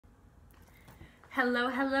Hello,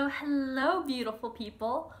 hello, hello, beautiful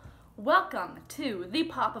people. Welcome to the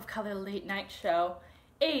Pop of Color Late Night Show,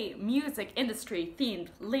 a music industry themed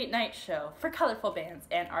late night show for colorful bands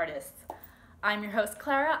and artists. I'm your host,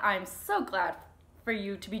 Clara. I'm so glad for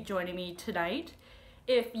you to be joining me tonight.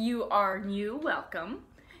 If you are new, welcome.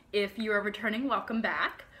 If you are returning, welcome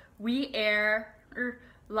back. We air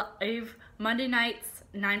live Monday nights,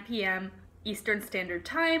 9 p.m. Eastern Standard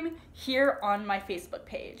Time here on my Facebook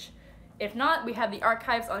page. If not, we have the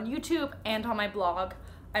archives on YouTube and on my blog.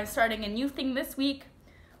 I'm starting a new thing this week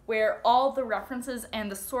where all the references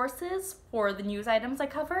and the sources for the news items I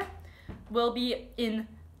cover will be in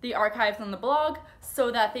the archives on the blog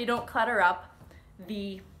so that they don't clutter up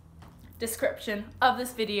the description of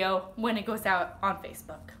this video when it goes out on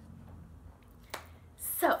Facebook.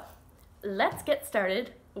 So, let's get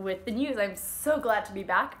started with the news. I'm so glad to be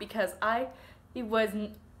back because I was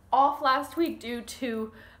off last week due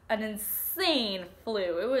to an insane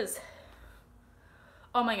flu. It was,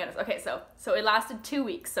 oh my goodness. Okay, so it lasted 2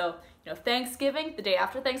 weeks. So, Thanksgiving, the day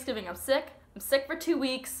after Thanksgiving, I'm sick. I'm sick for 2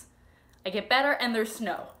 weeks. I get better and there's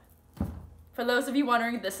snow. For those of you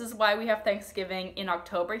wondering, this is why we have Thanksgiving in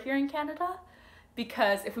October here in Canada.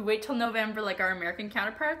 Because if we wait till November like our American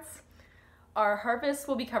counterparts, our harvest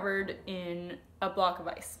will be covered in a block of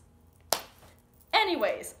ice.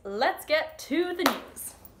 Anyways, let's get to the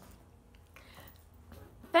news.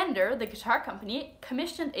 Fender, the guitar company,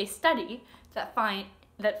 commissioned a study that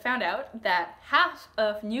found out that half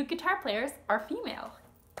of new guitar players are female.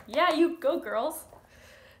 Yeah, you go girls.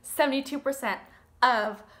 72%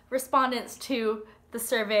 of respondents to the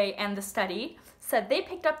survey and the study said they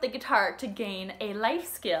picked up the guitar to gain a life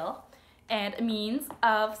skill and a means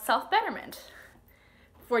of self-betterment.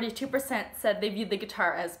 42% said they viewed the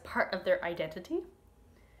guitar as part of their identity.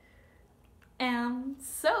 And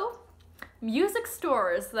so, music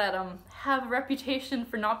stores that have a reputation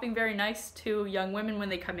for not being very nice to young women when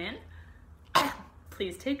they come in,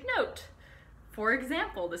 please take note. For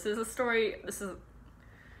example, this is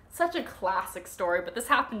such a classic story, but this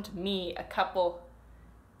happened to me a couple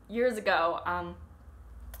years ago.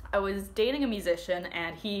 I was dating a musician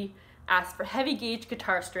and he asked for heavy gauge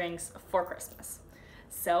guitar strings for Christmas.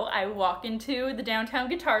 So I walked into the downtown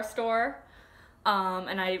guitar store,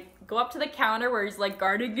 and I go up to the counter where he's like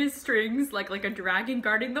guarding his strings, like a dragon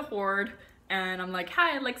guarding the horde, and I'm like,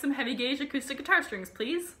 hi, I'd like some heavy gauge acoustic guitar strings,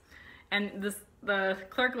 please. And the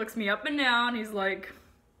clerk looks me up and down, he's like,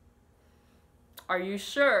 are you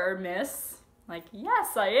sure, miss? I'm like,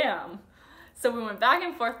 yes, I am. So we went back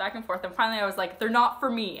and forth, and finally I was like, they're not for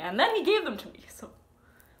me, and then he gave them to me. So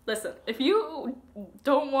listen, if you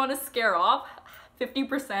don't want to scare off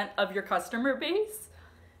 50% of your customer base,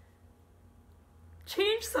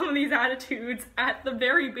 change some of these attitudes at the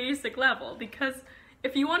very basic level, because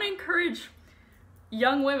if you want to encourage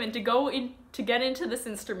young women to get into this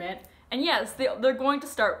instrument, and yes, they're going to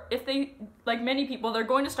start, if they, like many people, they're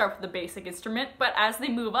going to start with the basic instrument, but as they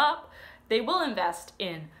move up, they will invest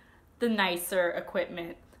in the nicer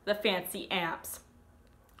equipment, the fancy amps,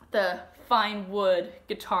 the fine wood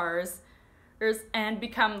guitars, and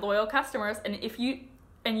become loyal customers, and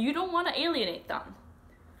you don't want to alienate them.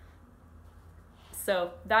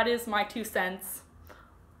 So that is my 2 cents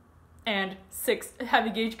and 6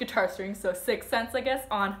 heavy gauge guitar strings, so 6 cents I guess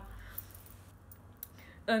on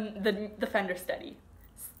the Fender study.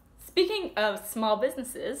 Speaking of small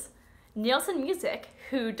businesses, Nielsen Music,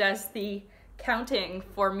 who does the counting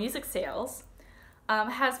for music sales,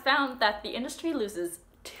 has found that the industry loses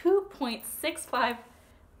 $2.65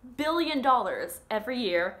 billion every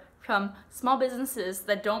year from small businesses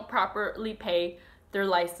that don't properly pay their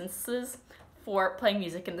licenses for playing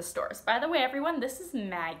music in the stores. By the way, everyone, this is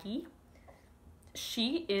Maggie.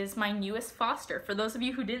 She is my newest foster, for those of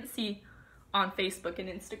you who didn't see on Facebook and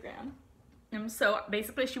Instagram. So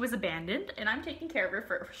basically she was abandoned and I'm taking care of her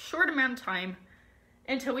for a short amount of time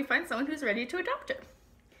until we find someone who's ready to adopt her.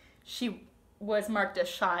 She was marked as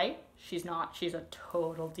shy. She's not. She's a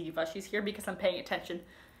total diva. She's here because I'm paying attention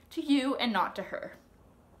to you and not to her.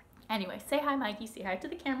 Anyway, say hi, Mikey. Say hi to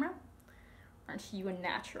the camera. Aren't you a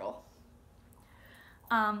natural?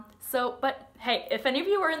 But hey, if any of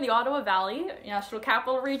you are in the Ottawa Valley, National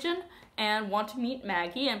Capital Region, and want to meet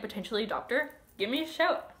Maggie and potentially adopt her, give me a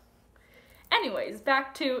shout. Anyways,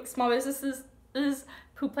 back to small businesses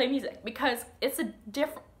who play music, because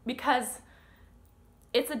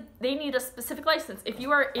they need a specific license. If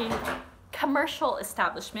you are a commercial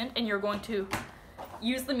establishment and you're going to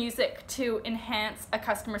use the music to enhance a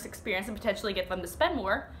customer's experience and potentially get them to spend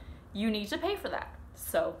more, you need to pay for that.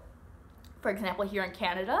 So, for example, here in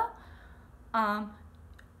Canada,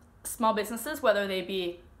 small businesses, whether they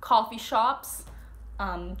be coffee shops,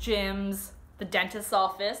 gyms, the dentist's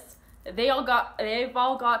office, they've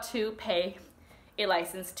all got to pay a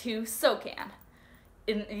license to SOCAN.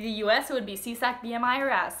 In the US, it would be CSAC, BMI, or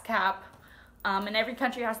ASCAP, and every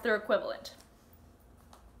country has their equivalent.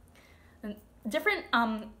 And different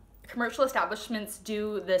commercial establishments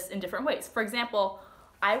do this in different ways. For example,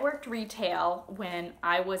 I worked retail when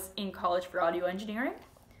I was in college for audio engineering,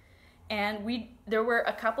 and there were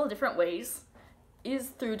a couple of different ways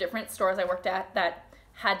through different stores I worked at that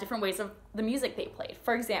had different ways of the music they played.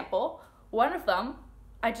 For example, one of them,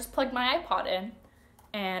 I just plugged my iPod in,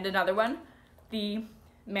 and another one, the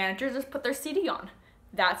manager just put their CD on.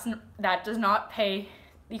 That does not pay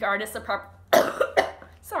the artist a proper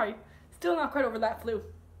sorry, still not quite over that flu.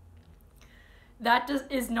 That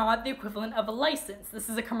is not the equivalent of a license. This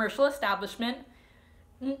is a commercial establishment.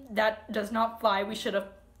 That does not fly. We should have,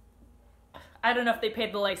 I don't know if they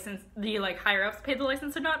paid the license, the higher ups paid the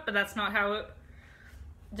license or not, but that's not how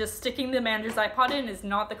just sticking the manager's iPod in is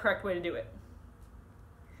not the correct way to do it.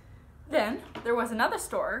 Then there was another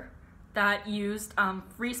store that used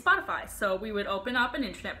free Spotify. So we would open up an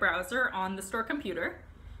internet browser on the store computer,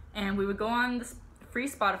 and we would go on the free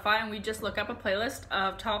Spotify, and we'd just look up a playlist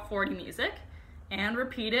of top 40 music and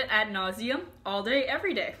repeat it ad nauseum all day,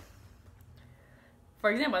 every day.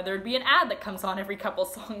 For example, there would be an ad that comes on every couple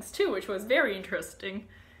songs too, which was very interesting.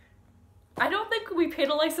 I don't think we paid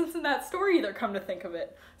a license in that store either, come to think of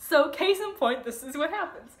it. So case in point, this is what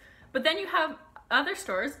happens. But then you have other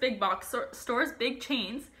stores, big box stores, big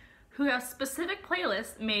chains, who have specific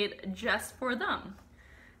playlists made just for them.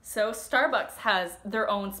 So Starbucks has their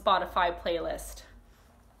own Spotify playlist,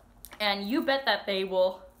 and you bet that they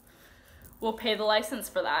will pay the license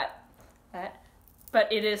for that.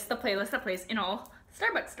 But it is the playlist that plays in all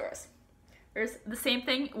Starbucks stores. There's the same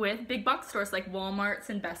thing with big box stores like Walmart's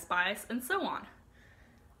and Best Buy's and so on.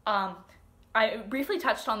 I briefly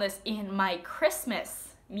touched on this in my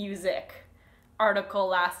Christmas music article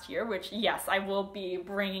last year, which yes, I will be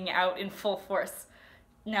bringing out in full force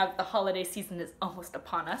now that the holiday season is almost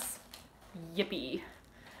upon us. Yippee.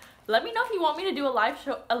 Let me know if you want me to do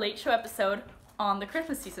a late show episode on the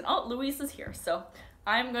Christmas season. Oh, Louise is here, so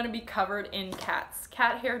I'm going to be covered in cats.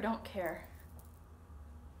 Cat hair don't care.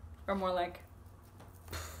 Or more like,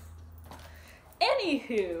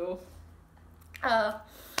 anywho,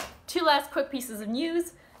 two last quick pieces of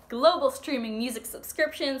news. Global streaming music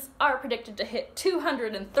subscriptions are predicted to hit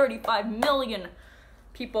 235 million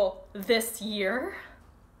people this year.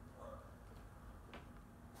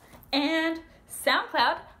 And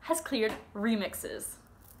SoundCloud has cleared remixes.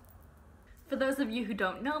 For those of you who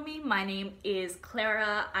don't know me, my name is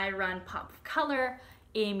Clara. I run Pop of Color,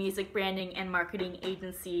 a music branding and marketing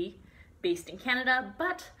agency based in Canada,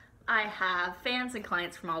 but I have fans and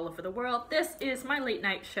clients from all over the world. This is my late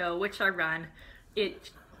night show, which I run.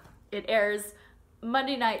 It airs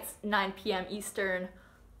Monday nights, 9 p.m. Eastern,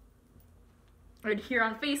 right here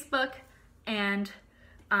on Facebook, and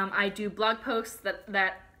I do blog posts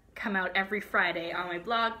that come out every Friday on my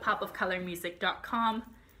blog, popofcolormusic.com.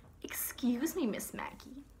 Excuse me, Miss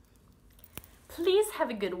Maggie. Please have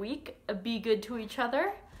a good week. Be good to each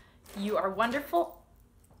other. You are wonderful.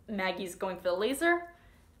 Maggie's going for the laser.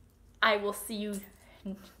 I will see you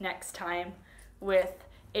next time with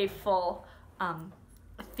a full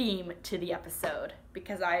theme to the episode,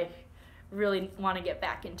 because I really want to get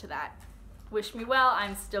back into that. Wish me well.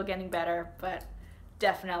 I'm still getting better, but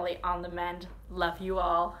definitely on the mend. Love you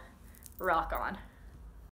all. Rock on.